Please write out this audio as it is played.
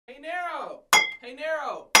Narrow! Hey,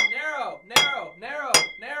 Narrow! Narrow,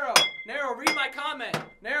 read my comment!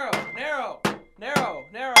 Narrow,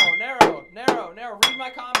 read my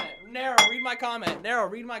comment! Narrow,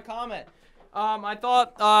 read my comment! I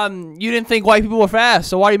thought, you didn't think white people were fast,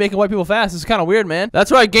 so why are you making white people fast? This is kind of weird, man.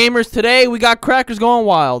 That's right, gamers. Today, we got crackers going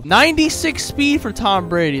wild. 96 speed for Tom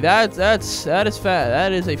Brady. That is fast.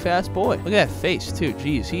 That is a fast boy. Look at that face, too.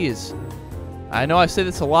 Jeez, he is... I know I say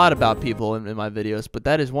this a lot about people in my videos, but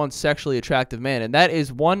that is one sexually attractive man, and that is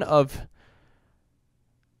one of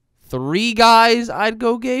 3 guys I'd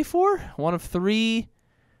go gay for. One of 3.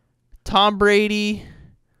 Tom Brady,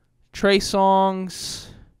 Trey Songz,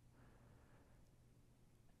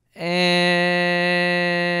 and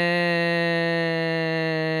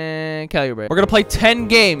Kelly. We're gonna play 10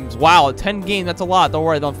 games. Wow, 10 games, that's a lot. Don't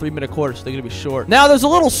worry, they're on 3-minute quarters, so they're gonna be short. Now, there's a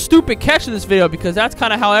little stupid catch to this video because that's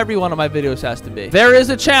kind of how every one of my videos has to be. There is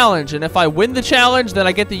a challenge, and if I win the challenge, then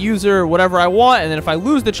I get to use whatever I want, and then if I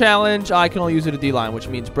lose the challenge, I can only use it a D-line, which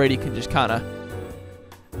means Brady can just kind of,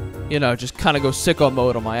 you know, just kind of go sicko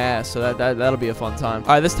mode on my ass. So that'll be a fun time. All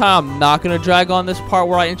right, this time I'm not gonna drag on this part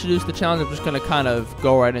where I introduce the challenge. I'm just gonna kind of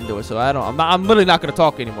go right into it. So I'm literally not gonna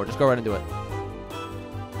talk anymore. Just go right into it.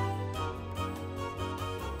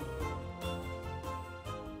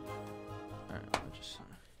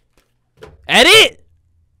 All right,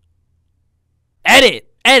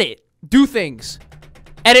 edit, do things,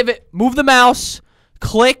 edit it, move the mouse,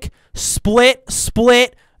 click, split,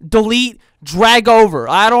 delete, drag over.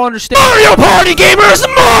 I don't understand. Mario Party, gamers!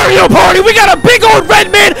 Mario Party! We got a big old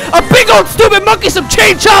red man, a big old stupid monkey, some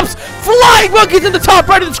chain chomps, flying monkeys in the top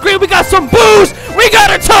right of the screen. We got some boos. We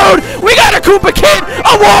got a Toad. We got a Koopa Kid,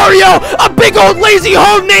 a Wario, a big old lazy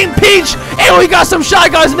hoe named Peach, and we got some shy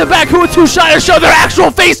guys in the back who are too shy to show their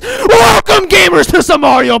actual face. Welcome, gamers, to some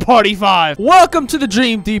Mario Party 5. Welcome to the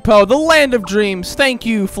Dream Depot, the land of dreams. Thank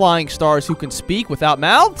you, flying stars who can speak without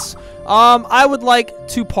mouths. I would like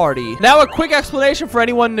to party. Now, a quick explanation for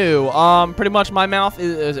anyone new. Pretty much my mouth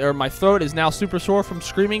or my throat is now super sore from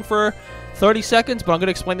screaming for 30 seconds, but I'm going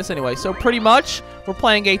to explain this anyway. So pretty much, we're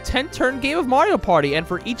playing a 10-turn game of Mario Party, and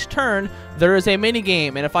for each turn, there is a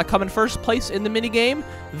mini-game, and if I come in first place in the mini-game,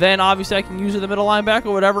 then obviously I can use the middle linebacker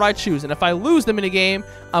or whatever I choose, and if I lose the mini-game,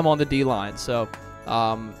 I'm on the D-line. So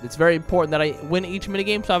it's very important that I win each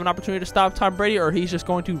mini-game so I have an opportunity to stop Tom Brady, or he's just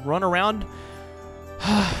going to run around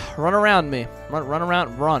me.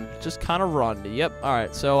 Run. Just kind of run. Yep. All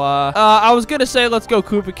right. So, I was going to say let's go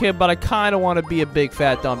Koopa Kid, but I kind of want to be a big,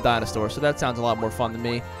 fat, dumb dinosaur. So that sounds a lot more fun to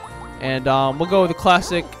me. And, we'll go with the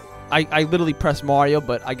classic. I literally pressed Mario,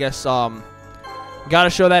 but I guess, got to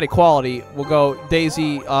show that equality. We'll go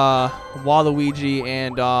Daisy, Waluigi,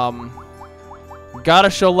 and,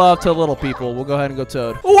 gotta show love to the little people. We'll go ahead and go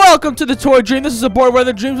Toad. Welcome to the Toy Dream. This is a board where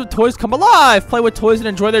the dreams of toys come alive. Play with toys and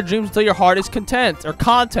enjoy their dreams until your heart is content. Or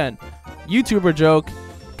content. YouTuber joke.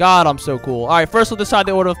 God, I'm so cool. Alright, first we'll decide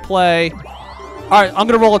the order of play. Alright, I'm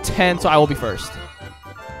gonna roll a 10, so I will be first.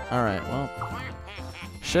 Alright, well.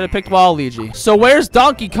 Should have picked Waluigi. So where's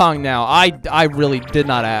Donkey Kong now? I really did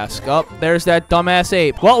not ask. Oh, there's that dumbass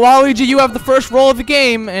ape. Well, Waluigi, you have the first roll of the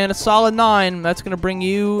game, and a solid 9. That's gonna bring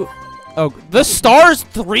you... Oh, the stars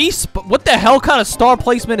 3? What the hell kind of star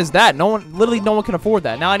placement is that? Literally no one can afford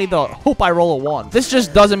that. Now I need to hope I roll a 1. This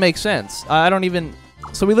just doesn't make sense. I don't even...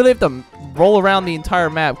 So we literally have to roll around the entire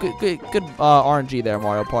map. Good RNG there,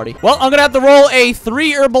 Mario Party. Well, I'm going to have to roll a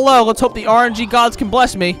 3 or below. Let's hope the RNG gods can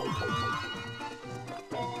bless me.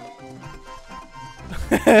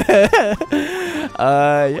 Yeah.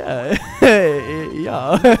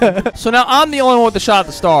 Yeah. So now I'm the only one with the shot at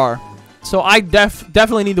the star. So I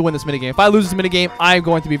definitely need to win this minigame. If I lose this minigame, I'm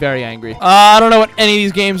going to be very angry. I don't know what any of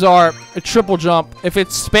these games are. A triple jump. If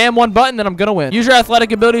it's spam 1 button, then I'm going to win. Use your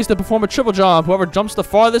athletic abilities to perform a triple jump. Whoever jumps the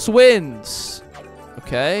farthest wins.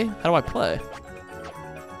 Okay. How do I play?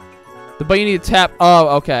 But you need to tap.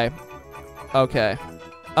 Oh, okay. Okay.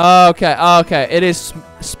 Okay. It is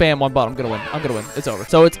spam 1 button. I'm going to win. I'm going to win. It's over.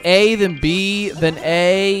 So it's A, then B, then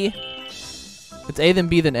A. It's A, then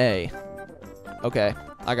B, then A. Okay.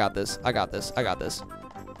 I got this. Or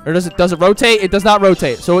does it rotate? It does not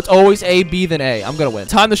rotate. So it's always A, B, then A. I'm gonna win.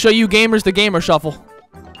 Time to show you gamers the gamer shuffle.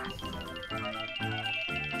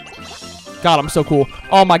 God, I'm so cool.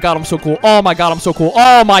 Oh my god, I'm so cool. Oh my god, I'm so cool.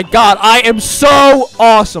 Oh my god, I am so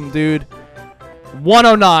awesome, dude.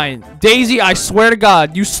 109. Daisy, I swear to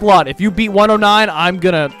god, you slut. If you beat 109, I'm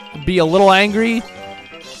gonna be a little angry.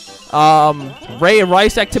 Ray and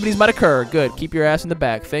Rice activities might occur. Good. Keep your ass in the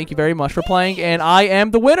back. Thank you very much for playing, and I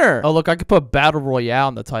am the winner. Oh, look, I could put Battle Royale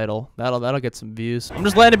in the title. That'll get some views. I'm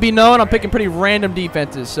just letting it be known I'm picking pretty random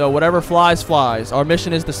defenses, so whatever flies, flies. Our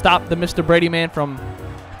mission is to stop the Mr. Brady man from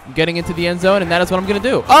I'm getting into the end zone, and that is what I'm going to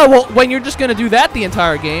do. Oh, well, when you're just going to do that the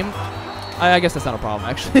entire game, I guess that's not a problem,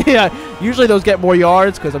 actually. Yeah, usually those get more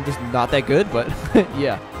yards because I'm just not that good, but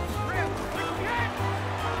yeah.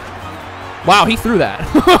 Wow, he threw that.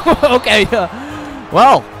 Okay,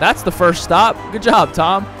 well, that's the first stop. Good job,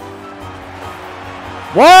 Tom.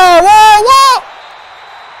 Whoa, whoa, whoa!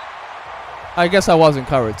 I guess I wasn't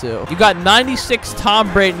covered, too. You got 96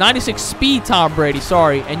 Tom Brady, 96 speed Tom Brady,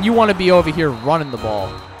 sorry, and you want to be over here running the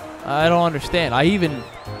ball. I don't understand.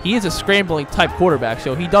 He is a scrambling type quarterback,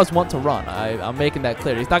 so he does want to run. I'm making that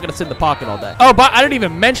clear. He's not going to sit in the pocket all day. Oh, but I didn't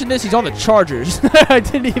even mention this. He's on the Chargers.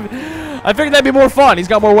 I figured that'd be more fun. He's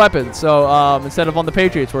got more weapons. So instead of on the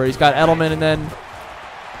Patriots where he's got Edelman and then,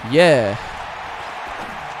 yeah.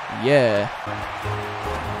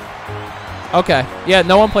 Okay. Yeah,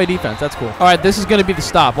 no one play defense. That's cool. All right, this is going to be the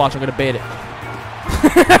stop. Watch, I'm going to bait it.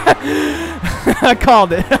 I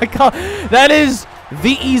called it. That is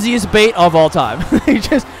the easiest bait of all time.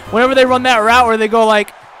 Whenever they run that route where they go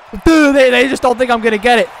like, dude, they just don't think I'm going to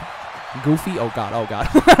get it. Goofy. Oh, God. Oh, God.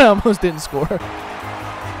 I almost didn't score.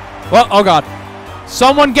 Well, oh, God.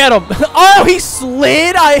 Someone get him. Oh, he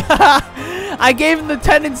slid. I gave him the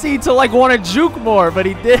tendency to, like, want to juke more, but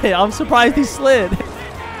he did. I'm surprised he slid.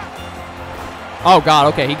 Oh,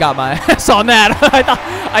 God. Okay, he got my ass on that.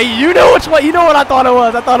 You know which one. You know what I thought it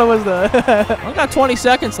was. I thought it was the... I've got 20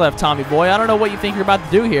 seconds left, Tommy boy. I don't know what you think you're about to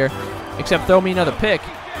do here, except throw me another pick.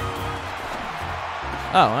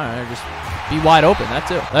 Oh, all right. Just be wide open. That's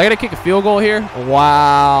it. I got to kick a field goal here.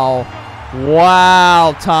 Wow.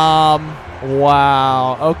 Wow, Tom.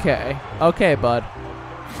 Wow. Okay. Okay, bud.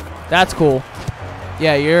 That's cool.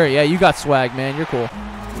 Yeah, you got swag, man. You're cool.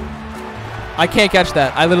 I can't catch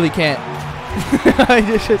that. I literally can't.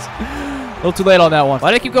 It's just a little too late on that one.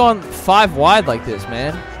 Why do I keep going 5 wide like this,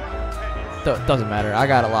 man? Doesn't matter. I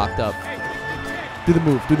got it locked up. Do the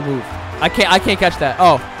move. Do the move. I can't catch that.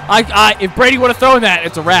 Oh, if Brady would have thrown that,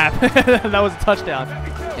 it's a wrap. That was a touchdown.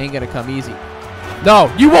 Ain't gonna come easy.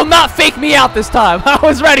 No, you will not fake me out this time. I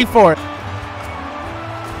was ready for it.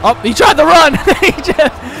 Oh, he tried to run.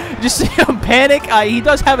 just see him panic. He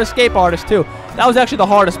does have escape artist too. That was actually the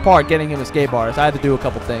hardest part, getting him escape artist. I had to do a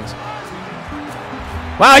couple things.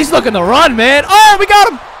 Wow, he's looking to run, man. Oh, we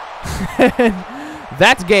got him.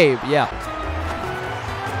 That's Gabe, yeah.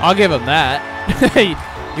 I'll give him that.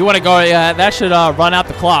 You want to go, yeah, that should run out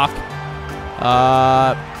the clock.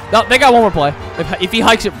 No, they got one more play. If he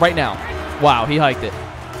hikes it right now. Wow, he hiked it.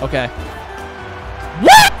 Okay.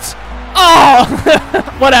 What?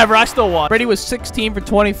 Oh, whatever, I still won. Brady was 16 for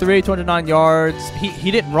 23, 209 yards.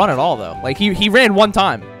 He didn't run at all, though. Like, he ran one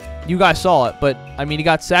time. You guys saw it, but, I mean, he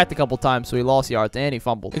got sacked a couple times, so he lost yards, and he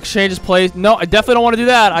fumbled. Exchanges plays. No, I definitely don't want to do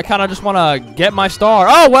that. I kind of just want to get my star.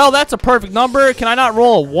 Oh, well, that's a perfect number. Can I not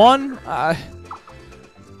roll a 1?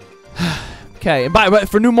 Okay, but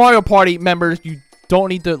for new Mario Party members, you don't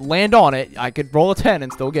need to land on it. I could roll a 10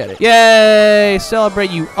 and still get it. Yay!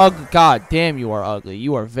 Celebrate, you ugly. God damn, you are ugly.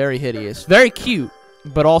 You are very hideous. Very cute,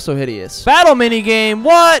 but also hideous. Battle minigame.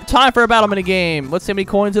 What? Time for a battle minigame. Let's see how many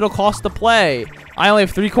coins it'll cost to play. I only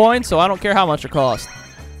have 3 coins, so I don't care how much it costs.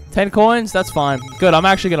 10 coins? That's fine. Good. I'm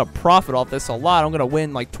actually going to profit off this a lot. I'm going to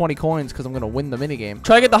win like 20 coins because I'm going to win the minigame.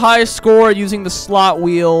 Try to get the highest score using the slot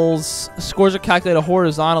wheels. Scores are calculated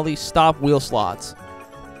horizontally. Stop wheel slots.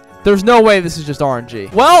 There's no way this is just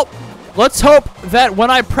RNG. Well, let's hope that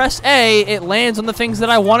when I press A, it lands on the things that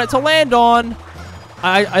I want it to land on.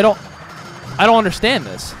 I don't understand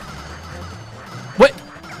this. What?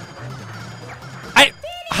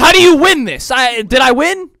 How do you win this? Did I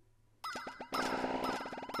win?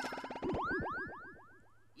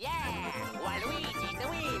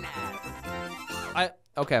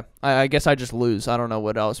 Okay. I guess I just lose. I don't know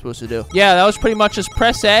what I was supposed to do. Yeah, that was pretty much just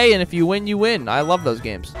press A, and if you win, you win. I love those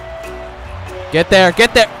games. Get there.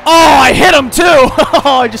 Get there. Oh, I hit him, too.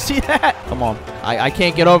 Oh, did you see that? Come on. I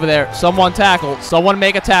can't get over there. Someone tackle. Someone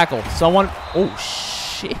make a tackle. Someone. Oh,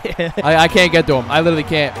 shit. I can't get to him. I literally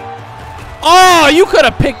can't. Oh, you could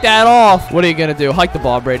have picked that off. What are you going to do? Hike the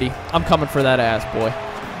ball, Brady. I'm coming for that ass, boy.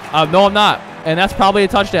 No, I'm not. And that's probably a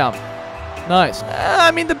touchdown. Nice.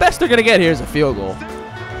 I mean, the best they're going to get here is a field goal.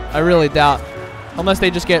 I really doubt. Unless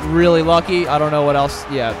they just get really lucky. I don't know what else.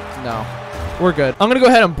 Yeah, no. We're good. I'm going to go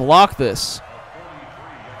ahead and block this.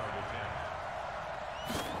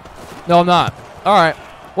 No, I'm not. All right.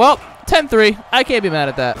 Well, 10-3. I can't be mad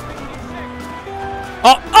at that.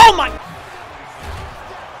 Oh my.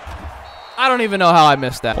 I don't even know how I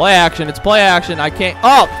missed that. Play action. It's play action. I can't.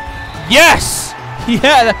 Oh, yes.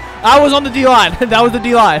 Yeah, I was on the D-line. That was the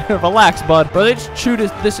D-line. Relax, bud. Bro, they just chewed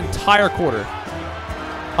this entire quarter.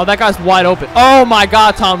 Oh, that guy's wide open. Oh, my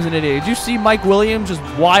God, Tom's an idiot. Did you see Mike Williams just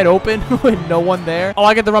wide open with no one there? Oh,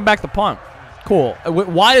 I get to run back the punt. Cool.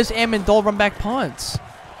 Why does Amendola run back punts?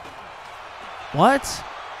 What?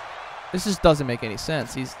 This just doesn't make any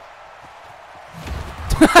sense. He's...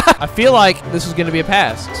 I feel like this is going to be a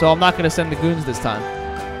pass, so I'm not going to send the goons this time.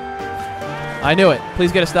 I knew it.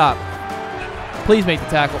 Please get a stop. Please make the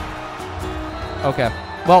tackle. Okay.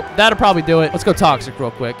 Well, that'll probably do it. Let's go toxic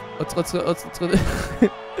real quick. Let's go.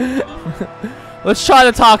 Let's try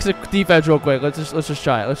the toxic defense real quick. Let's just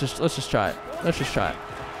try it. Let's just try it. Let's just try it.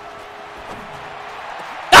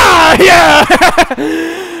 Ah, yeah!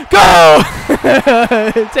 Go!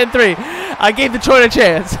 10-3. I gave Detroit a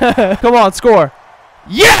chance. Come on, score.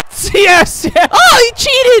 Yes! Yes! Yes! Oh, he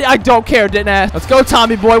cheated! I don't care, didn't I? Let's go,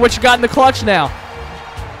 Tommy boy. What you got in the clutch now?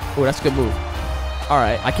 Oh, that's a good move. All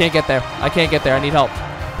right, I can't get there. I can't get there. I need help.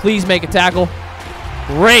 Please make a tackle.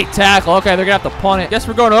 Great tackle. Okay, they're gonna have to punt it. Guess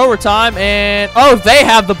we're going to overtime, and oh, they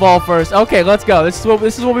have the ball first. Okay, let's go. This is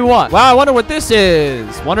what we want. Wow, I wonder what this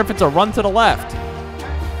is. Wonder if it's a run to the left.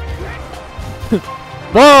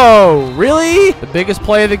 Whoa, really? The biggest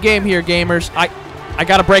play of the game here, gamers. I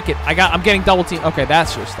gotta break it. I'm getting double team. Okay,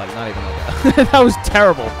 that's just like not even like that. That was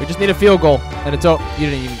terrible. We just need a field goal, and it's over. You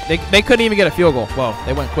didn't even. They couldn't even get a field goal. Whoa,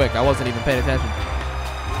 they went quick. I wasn't even paying attention.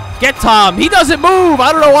 Get Tom. He doesn't move.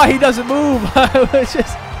 I don't know why he doesn't move. It's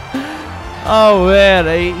just. Oh man,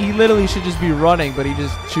 he literally should just be running, but he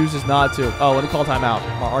just chooses not to. Oh, let me call timeout.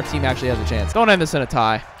 Our team actually has a chance. Don't end this in a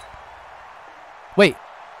tie. Wait,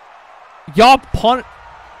 y'all punt.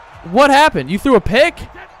 What happened? You threw a pick?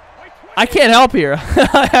 I can't help here.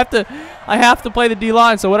 I have to play the D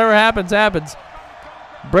line, so whatever happens, happens.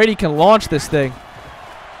 Brady can launch this thing.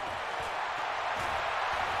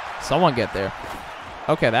 Someone get there.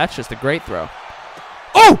 Okay, that's just a great throw.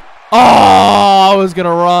 Oh! Oh, I was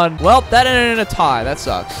gonna run. Well, that ended in a tie. That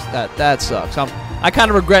sucks. That sucks. I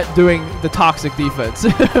kind of regret doing the toxic defense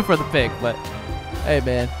for the pick, but hey,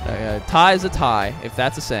 man, tie is a tie. If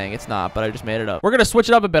that's a saying, it's not, but I just made it up. We're gonna switch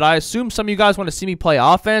it up a bit. I assume some of you guys want to see me play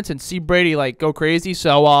offense and see Brady like go crazy.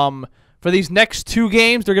 So for these next 2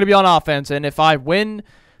 games, they're gonna be on offense, and if I win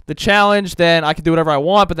the challenge, then I can do whatever I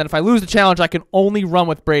want. But then if I lose the challenge, I can only run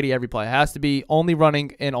with Brady every play. It has to be only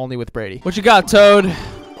running and only with Brady. What you got, Toad?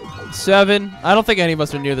 7. I don't think any of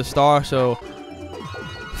us are near the star, so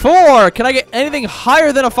 4. Can I get anything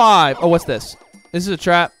higher than a 5? Oh, what's this? This is a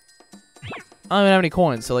trap. I don't even have any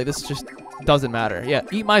coins, so like this just doesn't matter. Yeah,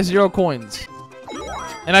 eat my 0 coins.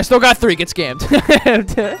 And I still got 3. Get scammed.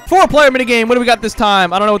 4-player minigame. What do we got this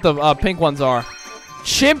time? I don't know what the pink ones are.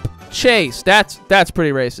 Chimp chase. That's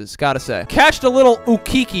pretty racist, gotta say. Catch the little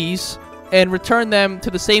ukikis and return them to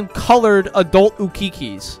the same colored adult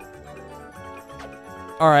ukikis.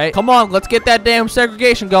 All right, come on, let's get that damn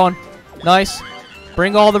segregation going. Nice.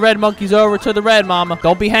 Bring all the red monkeys over to the red, mama.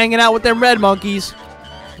 Don't be hanging out with them red monkeys.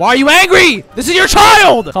 Why are you angry? This is your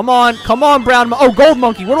child. Come on, brown. Oh, gold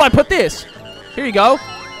monkey. Where do I put this? Here you go.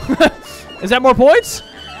 Is that more points?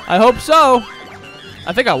 I hope so.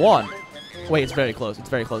 I think I won. Wait, it's very close. It's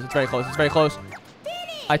very close. It's very close. It's very close.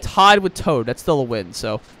 I tied with Toad. That's still a win.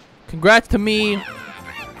 So, congrats to me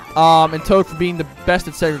and Toad for being the best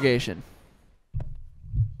at segregation.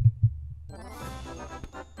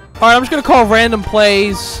 All right, I'm just going to call random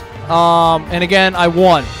plays. And again, I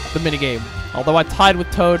won the minigame. Although I tied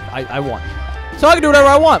with Toad, I won. So I can do whatever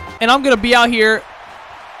I want. And I'm going to be out here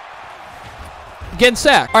getting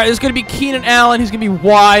sacked. All right, this is going to be Keenan Allen. He's going to be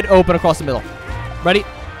wide open across the middle. Ready?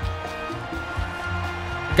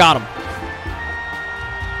 Got him.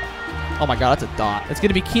 Oh, my God, that's a dot. It's going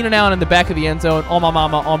to be Keenan Allen in the back of the end zone. On my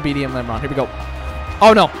mama, on BDM Lamar. Here we go.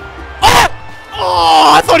 Oh, no.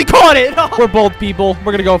 Oh, I thought he caught it. We're bold people.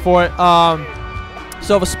 We're going to go for it.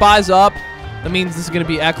 So if a spy's up, that means this is going to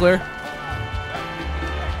be Eckler.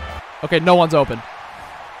 Okay, no one's open.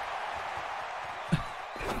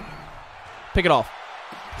 Pick it off.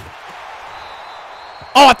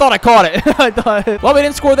 Oh, I thought I caught it. Well, we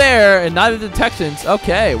didn't score there, and neither did the Texans.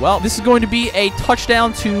 Okay, well, this is going to be a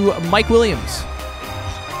touchdown to Mike Williams.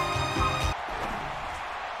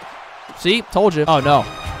 See? Told you. Oh, no.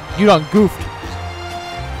 You done goofed.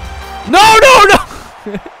 No, no, no!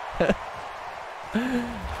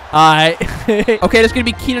 Alright. Okay, this is going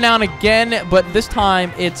to be Keenan Allen again, but this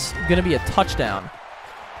time it's going to be a touchdown.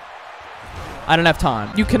 I don't have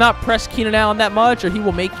time. You cannot press Keenan Allen that much, or he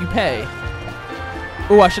will make you pay.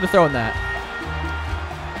 Ooh, I should have thrown that.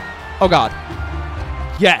 Oh, God.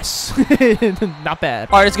 Yes. Not bad.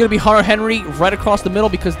 All right, it's going to be Hunter Henry right across the middle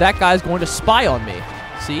because that guy's going to spy on me.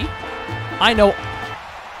 See? I know.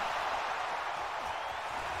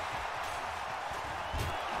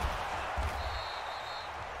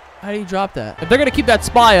 How do you drop that? If they're going to keep that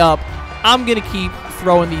spy up, I'm going to keep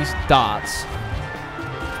throwing these dots.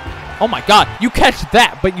 Oh, my God. You catch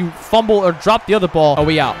that, but you fumble or drop the other ball. Oh,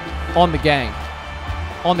 we out. On the gang.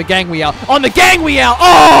 On the gang, we out. On the gang, we out.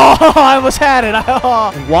 Oh, I almost had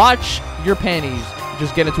it. Watch your panties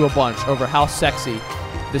just get into a bunch over how sexy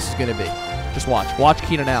this is going to be. Just watch. Watch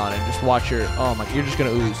Keenan Allen and just watch your... Oh, my... You're just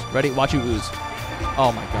going to ooze. Ready? Watch you ooze.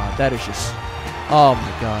 Oh, my God. That is just... Oh,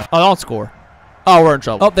 my God. Oh, don't score. Oh, we're in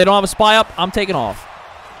trouble. Oh, they don't have a spy up. I'm taking off.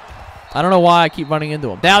 I don't know why I keep running into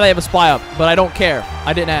them. Now they have a spy up, but I don't care.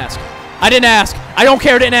 I didn't ask. I didn't ask. I don't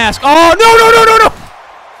care. Didn't ask. Oh, no, no, no, no, no.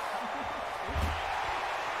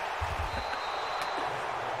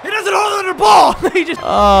 He doesn't hold on the ball. He just...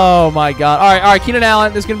 Oh, my God. All right. Keenan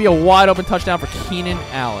Allen. There's going to be a wide open touchdown for Keenan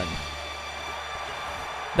Allen.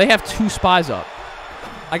 They have 2 spies up.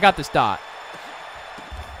 I got this dot.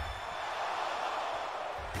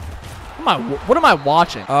 What am I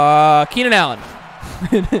watching? Keenan Allen.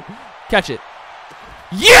 Catch it.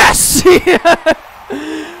 Yes!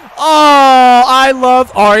 Oh, I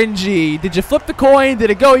love RNG. Did you flip the coin?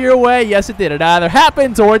 Did it go your way? Yes, it did. It either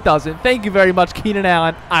happens or it doesn't. Thank you very much, Keenan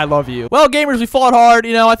Allen. I love you. Well, gamers, we fought hard.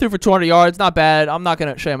 You know, I threw for 200 yards. Not bad. I'm not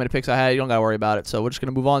going to show you how many picks I had. You don't got to worry about it. So we're just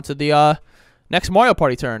going to move on to the next Mario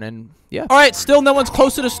Party turn. And yeah. All right, still no one's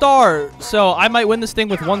close to the star. So I might win this thing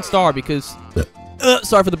with 1 star because...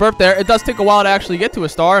 sorry for the burp there. It does take a while to actually get to a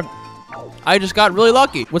star. I just got really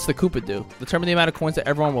lucky. What's the Koopa do? Determine the amount of coins that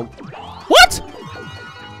everyone will... What?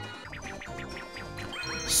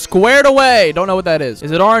 Squared away. Don't know what that is.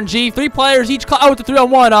 Is it RNG? 3 players each. Oh, it's a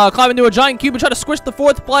 3-on-1. Climb into a giant cube and try to squish the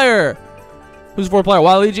 4th player. Who's the 4th player?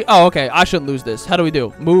 Waluigi? Oh, okay. I shouldn't lose this. How do we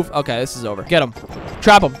do? Move. Okay, this is over. Get him.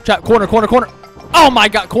 Trap him. Trap. Corner, corner, corner. Oh, my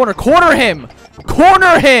God. Corner. Corner him.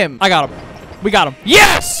 Corner him. I got him. We got him.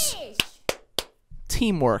 Yes!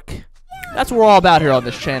 Teamwork. That's what we're all about here on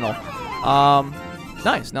this channel.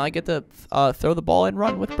 Nice. Now I get to throw the ball and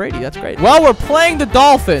run with Brady. That's great. Well, we're playing the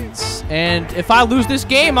Dolphins, and if I lose this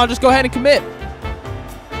game, I'll just go ahead and commit.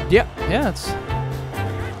 Yeah, it's...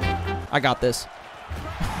 I got this.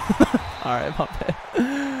 All right, my bad.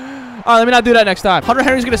 All right, let me not do that next time. Hunter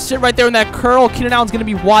Henry's going to sit right there in that curl. Keenan Allen's going to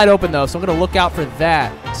be wide open, though, so I'm going to look out for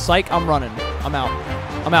that. Psych, I'm running. I'm out.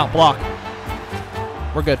 I'm out. Block.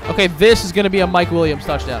 We're good. Okay, this is going to be a Mike Williams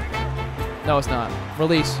touchdown. No, it's not.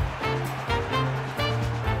 Release.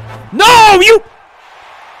 No, you!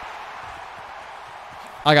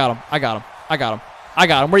 I got him. I got him. I got him. I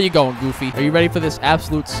got him. Where you going, Goofy? Are you ready for this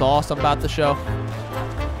absolute sauce I'm about to show?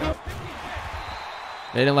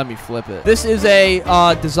 They didn't let me flip it. This is a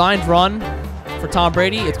designed run for Tom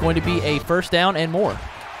Brady. It's going to be a 1st down and more.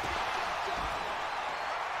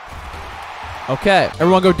 Okay.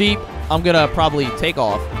 Everyone go deep. I'm going to probably take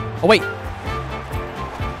off. Oh, wait.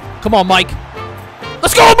 Come on, Mike.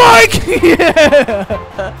 Let's go, Mike!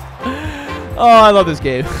 Yeah. Oh, I love this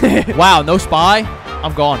game. Wow, no spy?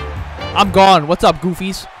 I'm gone. I'm gone. What's up,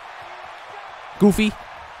 Goofies? Goofy?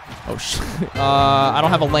 Oh, shit. I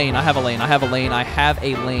don't have a lane. I have a lane. I have a lane. I have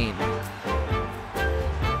a lane.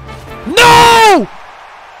 No!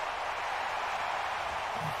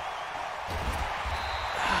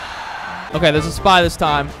 Okay, there's a spy this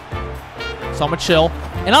time. So I'm going to chill.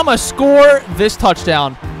 And I'm going to score this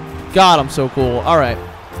touchdown. God, I'm so cool. All right.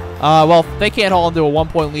 Well, if they can't hold into a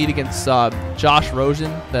 1-point lead against Josh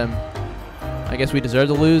Rosen, then I guess we deserve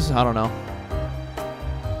to lose. I don't know.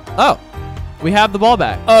 Oh, we have the ball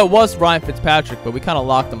back. Oh, it was Ryan Fitzpatrick, but we kind of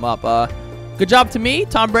locked him up. Good job to me,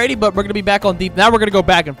 Tom Brady, but we're going to be back on deep. Now we're going to go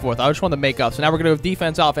back and forth. I just want to make up. So now we're going to go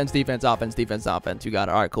defense, offense, defense, offense, defense, offense. You got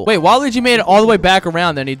it. All right, cool. Wait, Waluigi made it all the way back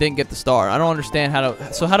around, then he didn't get the star. I don't understand how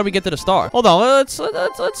to... So how do we get to the star? Hold on. Let's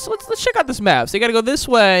check out this map. So you got to go this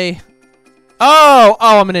way. Oh,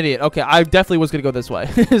 I'm an idiot. Okay, I definitely was going to go this way.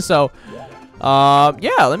 So,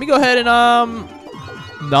 yeah, let me go ahead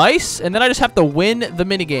and, nice. And then I just have to win the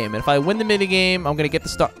minigame. And if I win the minigame, I'm going to get the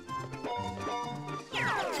star.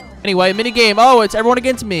 Anyway, minigame. Oh, it's everyone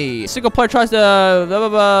against me. Single player tries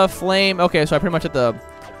to, flame. Okay, so I pretty much have to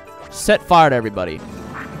set fire to everybody.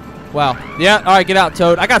 Wow. Yeah, all right, get out,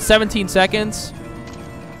 Toad. I got 17 seconds.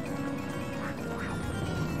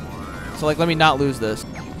 So, like, let me not lose this.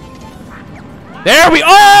 There we...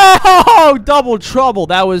 Oh! Double trouble.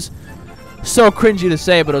 That was so cringy to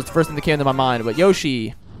say, but it was the first thing that came to my mind. But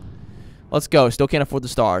Yoshi, let's go. Still can't afford the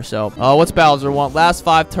star. So, what's Bowser want? Last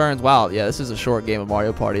 5 turns. Wow. Yeah, this is a short game of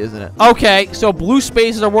Mario Party, isn't it? Okay, so blue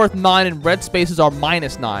spaces are worth 9 and red spaces are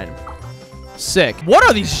 -9. Sick. What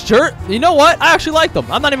are these shirts? You know what? I actually like them.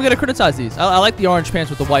 I'm not even going to criticize these. I like the orange pants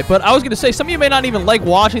with the white. But I was going to say, some of you may not even like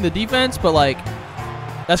watching the defense, but, like,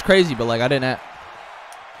 that's crazy. But, like, I didn't...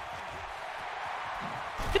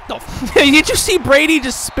 Get the Did you see Brady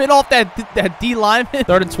just spin off that D lineman?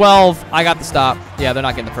 3rd and 12. I got the stop. Yeah, they're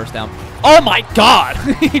not getting the first down. Oh my God!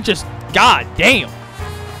 He just, God damn.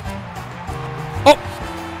 Oh,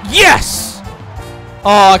 yes!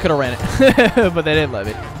 Oh, I could have ran it, but they didn't let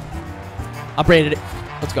me. I braided it.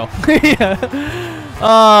 Let's go. Yeah.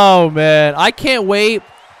 Oh man, I can't wait.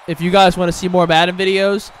 If you guys want to see more Madden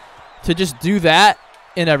videos, to just do that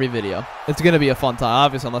in every video. It's gonna be a fun time.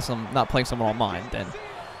 Obviously, unless I'm not playing someone on mine, then.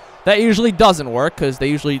 That usually doesn't work because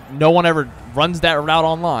no one ever runs that route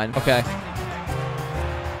online. Okay.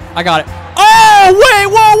 I got it. Oh, wait,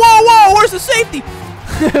 whoa. Where's the safety?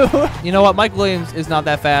 You know what? Mike Williams is not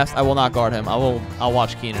that fast. I will not guard him. I'll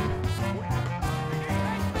watch Keenan.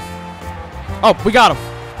 Oh, we got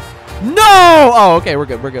him. No! Oh, okay, we're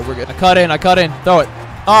good. I cut in. Throw it.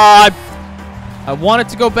 Oh, I wanted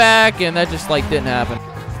to go back, and that just, like, didn't happen.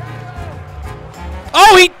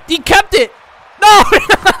 Oh, he kept it! No!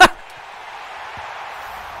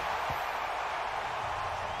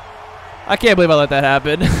 I can't believe I let that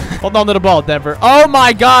happen. Hold on to the ball, Denver. Oh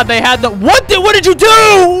my God, they had the... What did you do?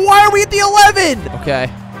 Why are we at the 11? Okay.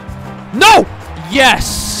 No!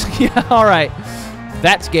 Yes! Yeah, all right.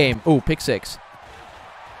 That's game. Ooh, pick six.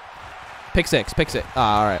 Pick six.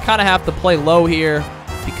 All right. Kind of have to play low here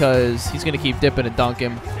because he's going to keep dipping and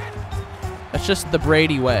dunking. That's just the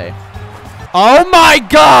Brady way. Oh my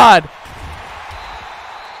God!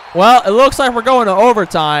 Well, it looks like we're going to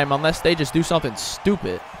overtime unless they just do something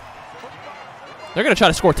stupid. They're going to try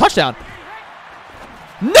to score a touchdown.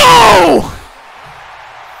 No!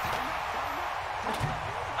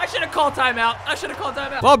 I should have called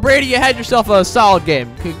timeout. Well, Brady, you had yourself a solid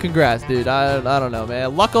game. Congrats, dude. I don't know,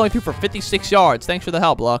 man. Luck only threw for 56 yards. Thanks for the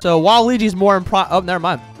help, Luck. So, Waluigi's more in oh, never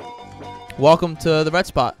mind. Welcome to the red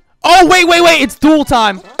spot. Oh, wait. It's duel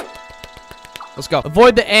time. Let's go.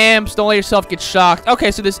 Avoid the amps. Don't let yourself get shocked.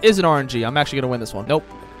 Okay, so this is an RNG. I'm actually going to win this one. Nope.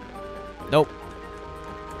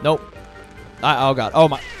 Oh, God. Oh,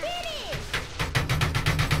 my.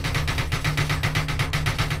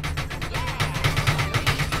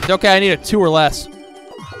 Okay, I need a 2 or less.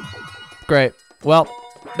 Great. Well,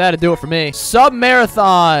 that'd do it for me.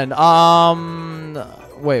 Sub-marathon.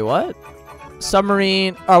 Wait, what?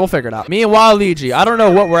 Submarine. All right, we'll figure it out. Me and Waluigi. I don't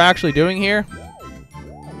know what we're actually doing here.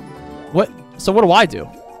 What? So what do I do?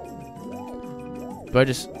 Do I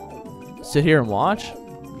just sit here and watch?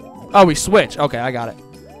 Oh, we switch. Okay, I got it.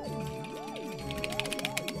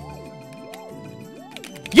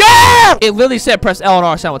 Yeah! It literally said press L and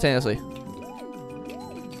R simultaneously.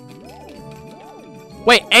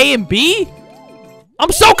 Wait, A and B?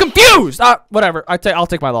 I'm so confused! Whatever. I'll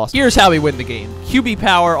take my loss. Here's how we win the game. QB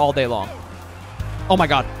power all day long. Oh, my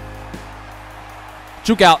God.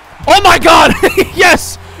 Juke out. Oh, my God!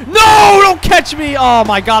 Yes! No! Don't catch me! Oh,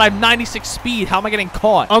 my God. I have 96 speed. How am I getting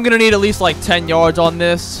caught? I'm going to need at least, like, 10 yards on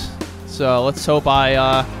this. So, let's hope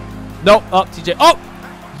I, Nope. Oh, TJ. Oh!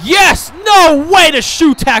 Yes! No way to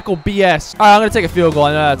shoe tackle BS. All right, I'm going to take a field goal.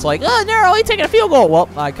 I know that's like, oh, Narrow, he taking a field goal. Well,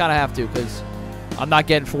 I kind of have to because I'm not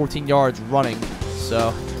getting 14 yards running.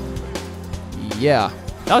 So, yeah.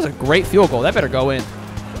 That was a great field goal. That better go in.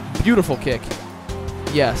 Beautiful kick.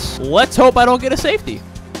 Yes. Let's hope I don't get a safety.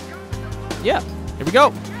 Yeah. Here we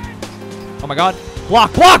go. Oh, my God.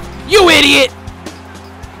 Block. You idiot.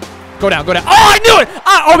 Go down. Oh, I knew it.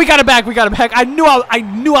 Oh, we got it back. I knew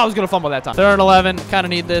I was going to fumble that time. 3rd and 11. Kind of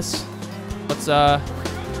need this. Let's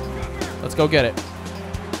go get it.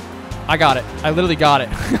 I got it. I literally got it.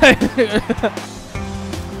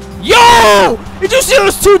 Yo! Did you see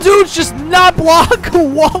those 2 dudes just not block?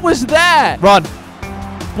 What was that? Run.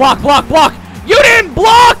 Block. You didn't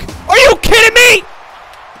block? Are you kidding me?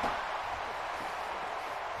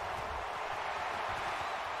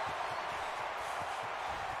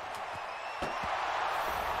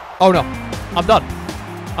 Oh, no. I'm done.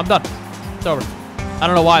 It's over. I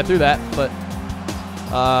don't know why I threw that, but...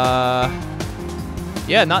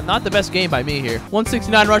 yeah, not the best game by me here.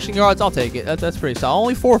 169 rushing yards, I'll take it. That's pretty solid.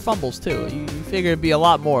 Only 4 fumbles, too. You figure it'd be a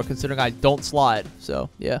lot more, considering I don't slide.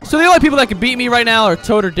 So, yeah. So, the only people that can beat me right now are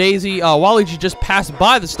Toad or Daisy. Waluigi just passed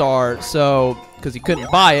by the star, so... because he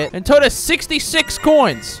couldn't buy it. And Toad has 66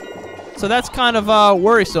 coins. So, that's kind of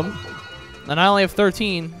worrisome. And I only have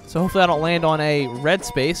 13, so hopefully I don't land on a red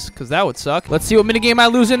space, because that would suck. Let's see what minigame I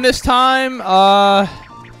lose in this time.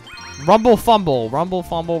 Rumble fumble. I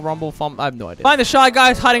have no idea. Find the Shy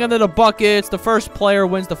Guys hiding under the buckets. The first player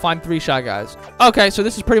wins to find 3 Shy Guys. Okay, so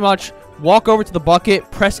this is pretty much walk over to the bucket,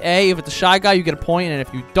 press A. If it's a Shy Guy, you get a point, and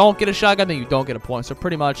if you don't get a Shy Guy, then you don't get a point. So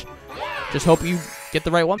pretty much just hope you get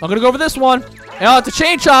the right one. I'm going to go over this one. And it's a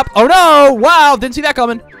chain chop. Oh, no. Wow, didn't see that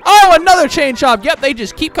coming. Oh, another chain chomp. Yep, they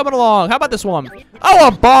just keep coming along. How about this one? Oh,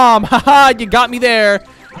 a bomb. Haha, you got me there.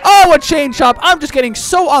 Oh, a chain chomp. I'm just getting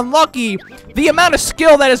so unlucky. The amount of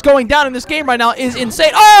skill that is going down in this game right now is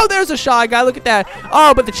insane. Oh, there's a shy guy. Look at that.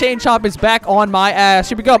 Oh, but the chain chomp is back on my ass.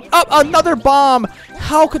 Here we go. Oh, another bomb.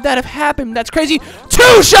 How could that have happened? That's crazy.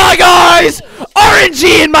 2 shy guys.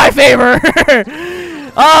 RNG in my favor.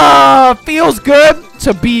 Feels good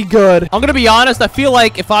to be good. I'm gonna be honest, I feel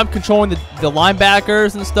like if I'm controlling the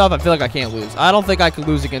linebackers and stuff, I feel like I can't lose. I don't think I could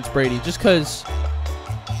lose against Brady just because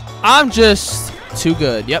I'm just too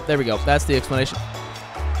good. Yep, there we go. That's the explanation.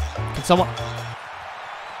 Can someone...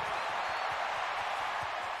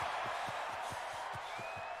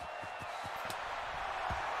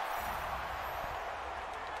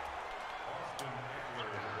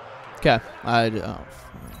 Okay.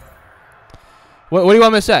 What do you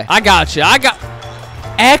want me to say? I got you.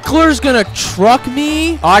 Eckler's gonna truck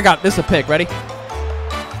me. Oh, I got this. A pick. Ready?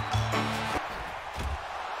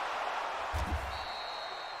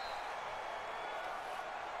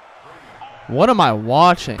 What am I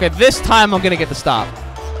watching? Okay, this time I'm gonna get the stop.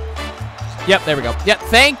 Yep, there we go. Yep,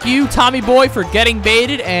 thank you, Tommy boy, for getting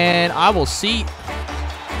baited, and I will see.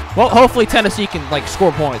 Well, hopefully Tennessee can like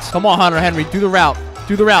score points. Come on, Hunter Henry, do the route.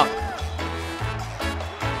 Do the route.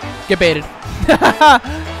 Get baited.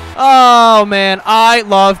 Oh, man. I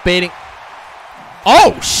love baiting.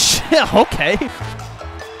 Oh, shit. Okay.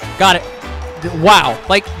 Got it. Wow.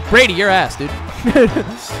 Like, Brady, your ass, dude.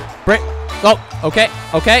 Oh, okay.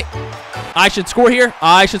 Okay. I should score here.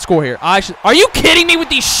 I should score here. Are you kidding me with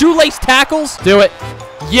these shoelace tackles? Do it.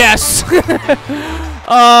 Yes.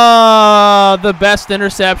 The best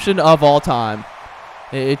interception of all time.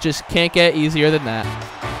 It just can't get easier than that.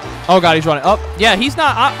 Oh, God, he's running. Oh, yeah, he's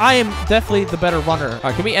not. I am definitely the better runner. All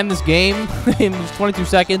right, can we end this game in just 22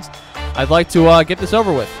 seconds? I'd like to get this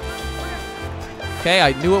over with. Okay,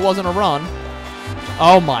 I knew it wasn't a run.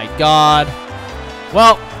 Oh, my God.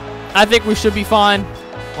 Well, I think we should be fine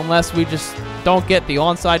unless we just don't get the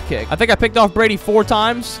onside kick. I think I picked off Brady 4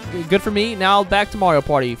 times. Good for me. Now back to Mario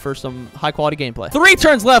Party for some high-quality gameplay. 3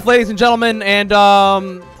 turns left, ladies and gentlemen, and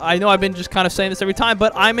I know I've been just kind of saying this every time,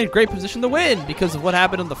 but I'm in great position to win because of what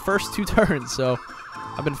happened in the first 2 turns, so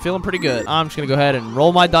I've been feeling pretty good. I'm just going to go ahead and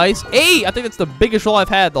roll my dice. Hey, I think that's the biggest roll I've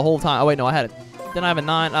had the whole time. Oh, wait, no, I had it. Then I have a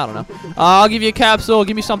 9. I don't know. I'll give you a capsule.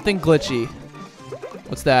 Give me something glitchy.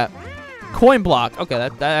 What's that? Coin block. Okay,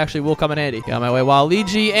 that actually will come in handy. Got my way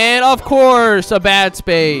Waluigi, and of course, a bad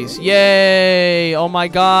space. Yay! Oh my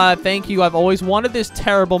God, thank you. I've always wanted this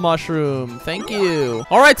terrible mushroom. Thank you.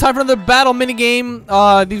 All right, time for another battle minigame.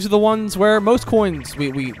 These are the ones where most coins,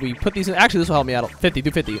 we put these in. Actually, this will help me out. 50, do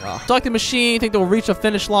 50. Select the machine, think they'll reach a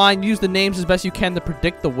finish line. Use the names as best you can to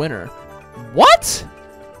predict the winner. What?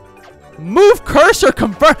 Move cursor,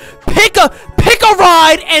 convert. Pick a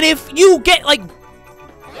ride, and if you get, like...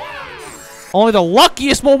 Only the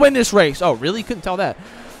luckiest will win this race. Oh, really? Couldn't tell that.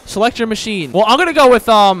 Select your machine. Well, I'm going to go with,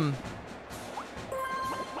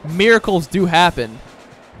 miracles do happen.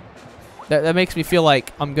 That makes me feel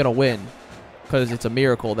like I'm going to win. Because it's a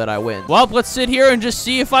miracle that I win. Well, let's sit here and just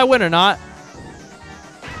see if I win or not.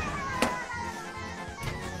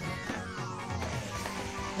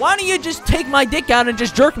 Why don't you just take my dick out and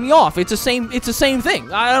just jerk me off? It's the same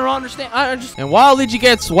thing. I don't understand. And Waluigi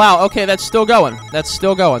gets, wow, okay, that's still going. That's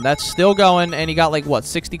still going. That's still going. And he got like what,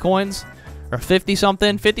 60 coins? Or 50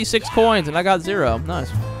 something? 56 coins, and I got 0. Nice.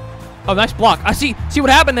 Oh, nice block. I see what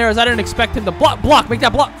happened there is I didn't expect him to block, make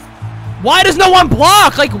that block. Why does no one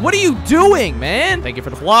block? Like, what are you doing, man? Thank you for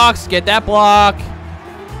the blocks. Get that block.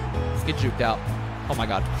 Get juked out. Oh my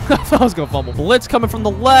God. I thought I was going to fumble. Blitz coming from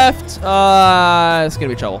the left. It's going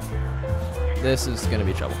to be trouble. This is going to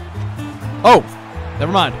be trouble. Oh,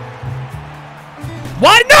 never mind.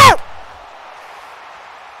 What? No!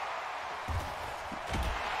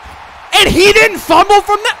 And he didn't fumble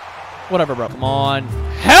from that? Whatever, bro. Come on.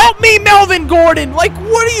 Help me, Melvin Gordon. Like,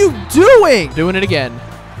 what are you doing? Doing it again.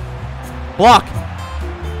 Block.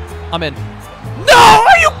 I'm in. No,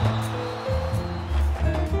 are you?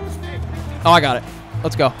 Oh, I got it.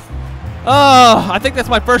 Let's go. Oh, I think that's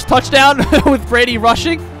my first touchdown with Brady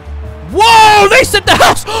rushing. Whoa, they set the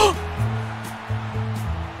house.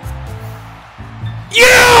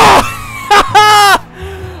 Yeah!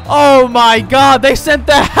 Oh my God, they sent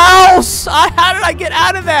the house. How did I get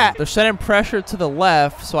out of that? They're setting pressure to the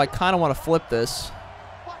left, so I kind of want to flip this.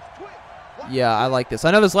 Yeah, I like this.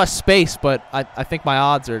 I know there's less space, but I think my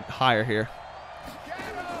odds are higher here.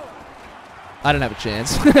 I didn't have a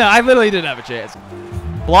chance. I literally didn't have a chance.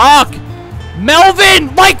 Block!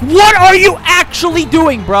 Melvin! Like, what are you actually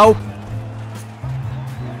doing, bro?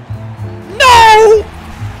 No!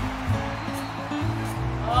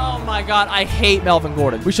 my God, I hate Melvin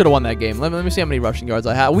Gordon. We should have won that game. Let me see how many rushing yards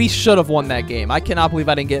I had. We should have won that game. I cannot believe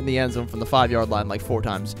I didn't get in the end zone from the 5-yard line like 4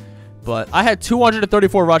 times. But I had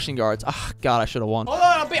 234 rushing yards. Ah, God, I should have won. Hold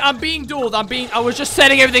on, I'm being dueled. I was just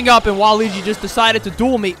setting everything up, and Waluigi just decided to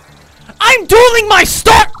duel me. I'm dueling my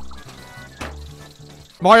start!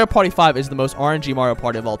 Mario Party 5 is the most RNG Mario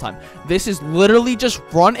Party of all time. This is literally just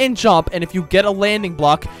run and jump, and if you get a landing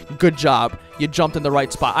block, good job. You jumped in the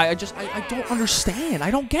right spot. I don't understand.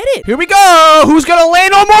 I don't get it. Here we go. Who's gonna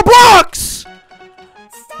land on more blocks?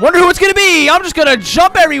 Wonder who it's gonna be. I'm just gonna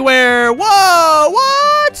jump everywhere. Whoa,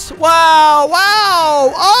 what? Wow,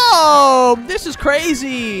 wow. Oh, this is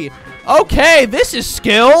crazy. Okay, this is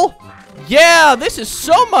skill. Yeah, this is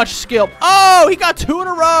so much skill. Oh, he got 2 in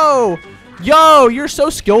a row. Yo, you're so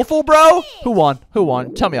skillful, bro. Who won? Who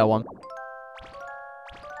won? Tell me I won.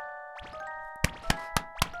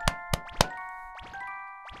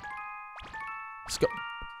 Let's go.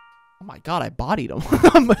 Oh my God, I bodied him.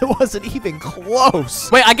 It wasn't even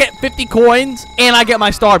close. Wait, I get 50 coins and I get my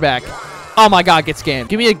star back. Oh my God, get scammed.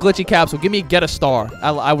 Give me a glitchy capsule. Give me get a star.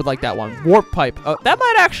 I would like that one. Warp pipe. That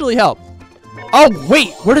might actually help. Oh,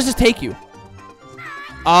 wait. Where does this take you?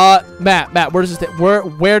 Matt, where does this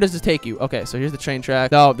where does this take you? Okay, so here's the train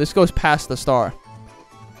track. No, this goes past the star.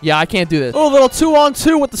 Yeah, I can't do this. Oh, a little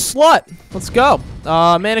 2-on-2 with the slut. Let's go.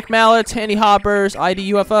 Manic Mallets, Handy Hoppers,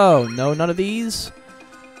 ID UFO. No, none of these.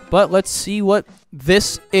 But let's see what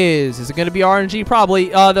this is. Is it going to be RNG? Probably.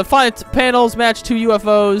 The fight panels match 2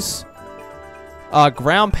 UFOs.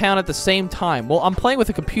 Ground pound at the same time. Well, I'm playing with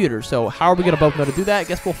a computer, so how are we going to both know to do that? I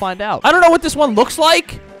guess we'll find out. I don't know what this one looks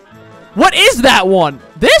like. What is that one?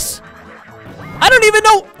 This? I don't even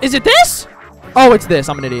know. Is it this? Oh, it's this.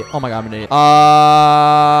 I'm an idiot. Oh my God, I'm an idiot.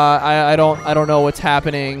 I don't know what's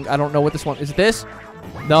happening. I don't know what this one is. It this?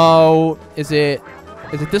 No. Is it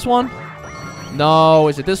this one? No.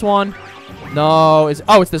 Is it this one? No.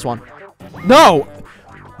 Oh, it's this one. No.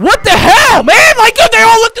 What the hell, man? Like, they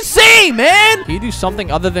all look the same, man. Can you do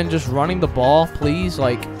something other than just running the ball, please?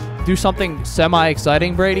 Like, do something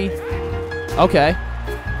semi-exciting, Brady? Okay.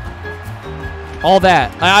 All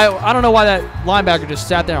that. I don't know why that linebacker just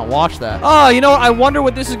sat there and watched that. Oh, you know what? I wonder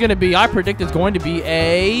what this is going to be. I predict it's going to be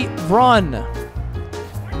a run. And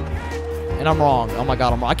I'm wrong. Oh my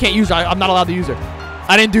God, I'm wrong. I can't use her. I'm not allowed to use her.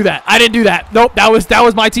 I didn't do that. I didn't do that. Nope, that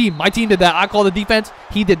was my team. My team did that. I called the defense.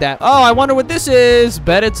 He did that. Oh, I wonder what this is.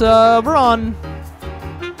 Bet it's a run.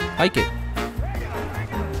 Hike it.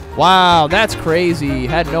 Wow, that's crazy.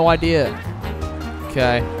 Had no idea.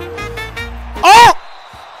 Okay. Oh!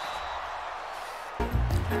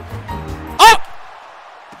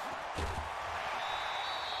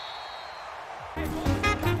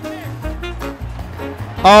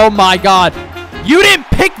 Oh my God. You didn't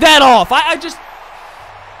pick that off. I just...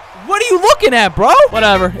 What are you looking at, bro?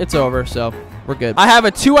 Whatever. It's over, so we're good. I have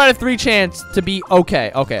a 2 out of 3 chance to be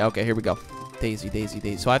okay. Okay, here we go.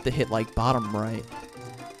 Daisy. So I have to hit, like, bottom right.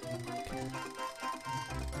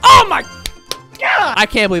 Oh my... Yeah! I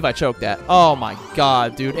can't believe I choked that. Oh my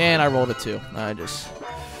God, dude. And I rolled a 2.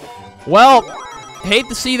 Well, hate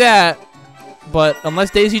to see that. But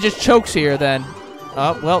unless Daisy just chokes here, then...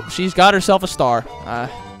 well, she's got herself a star.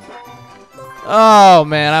 Oh,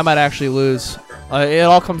 man, I might actually lose. It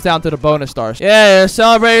all comes down to the bonus stars. Yeah,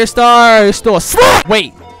 celebrate your star. You're still a slut.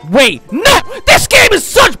 Wait. No! This game is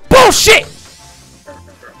such bullshit!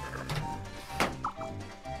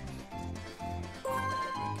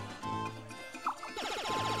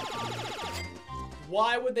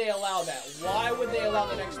 Why would they allow that? Why would they allow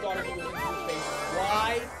the next star to be within 2 spaces?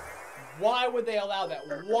 Why would they allow that?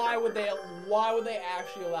 Why would they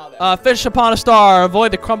actually allow that? Fish upon a star.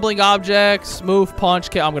 Avoid the crumbling objects. Move, punch.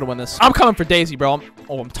 Okay, I'm gonna win this. I'm coming for Daisy, bro.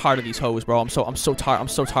 I'm tired of these hoes, bro. I'm so tired. I'm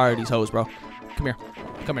so tired of these hoes, bro. Come here.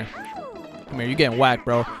 You're getting whacked,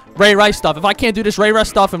 bro. Ray Rice stuff. If I can't do this Ray Rice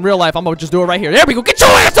stuff in real life, I'm gonna just do it right here. There we go. Get your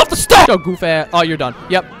ass off the stuff. Go, goof ass. Oh, you're done.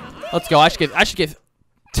 Yep. Let's go. I should get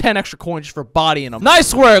 10 extra coins for bodying them.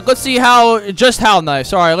 Nice work. Let's see how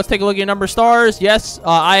nice. All right, let's take a look at your number of stars. Yes,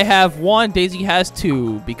 I have 1. Daisy has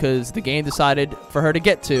 2 because the game decided for her to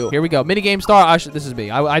get 2. Here we go. Minigame star. This is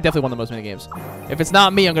me. I definitely won the most minigames. If it's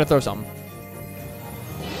not me, I'm going to throw something.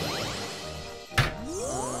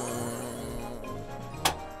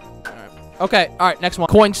 Okay, all right, next one.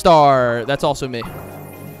 Coin star. That's also me.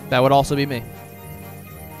 That would also be me.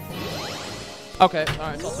 Okay, all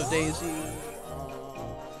right, it's also Daisy.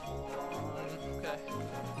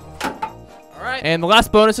 Alright. And the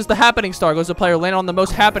last bonus is the happening star. Goes to player landing on the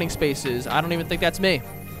most happening spaces. I don't even think that's me.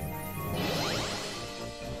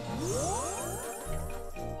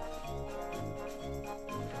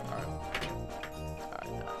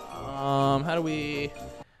 Alright. How do we...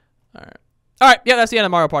 All right, yeah, that's the end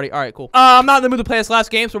of Mario Party. All right, cool. I'm not in the mood to play this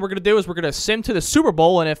last game, so what we're going to do is we're going to sim to the Super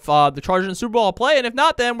Bowl, and if the Chargers in the Super Bowl, I'll play, and if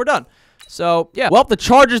not, then we're done. So, yeah. Well, the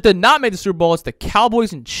Chargers did not make the Super Bowl. It's the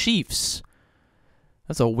Cowboys and Chiefs.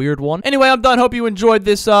 That's a weird one. Anyway, I'm done. Hope you enjoyed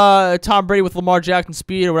this Tom Brady with Lamar Jackson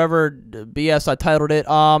speed or whatever BS I titled it.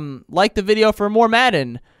 Like the video for more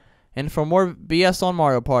Madden and for more BS on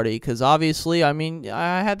Mario Party, because obviously, I mean,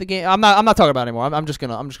 I had the game. I'm not talking about it anymore. I'm just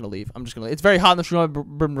gonna leave. It's very hot in this room.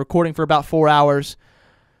 I've been recording for about 4 hours.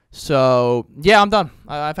 So yeah, I'm done.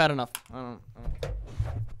 I've had enough. I don't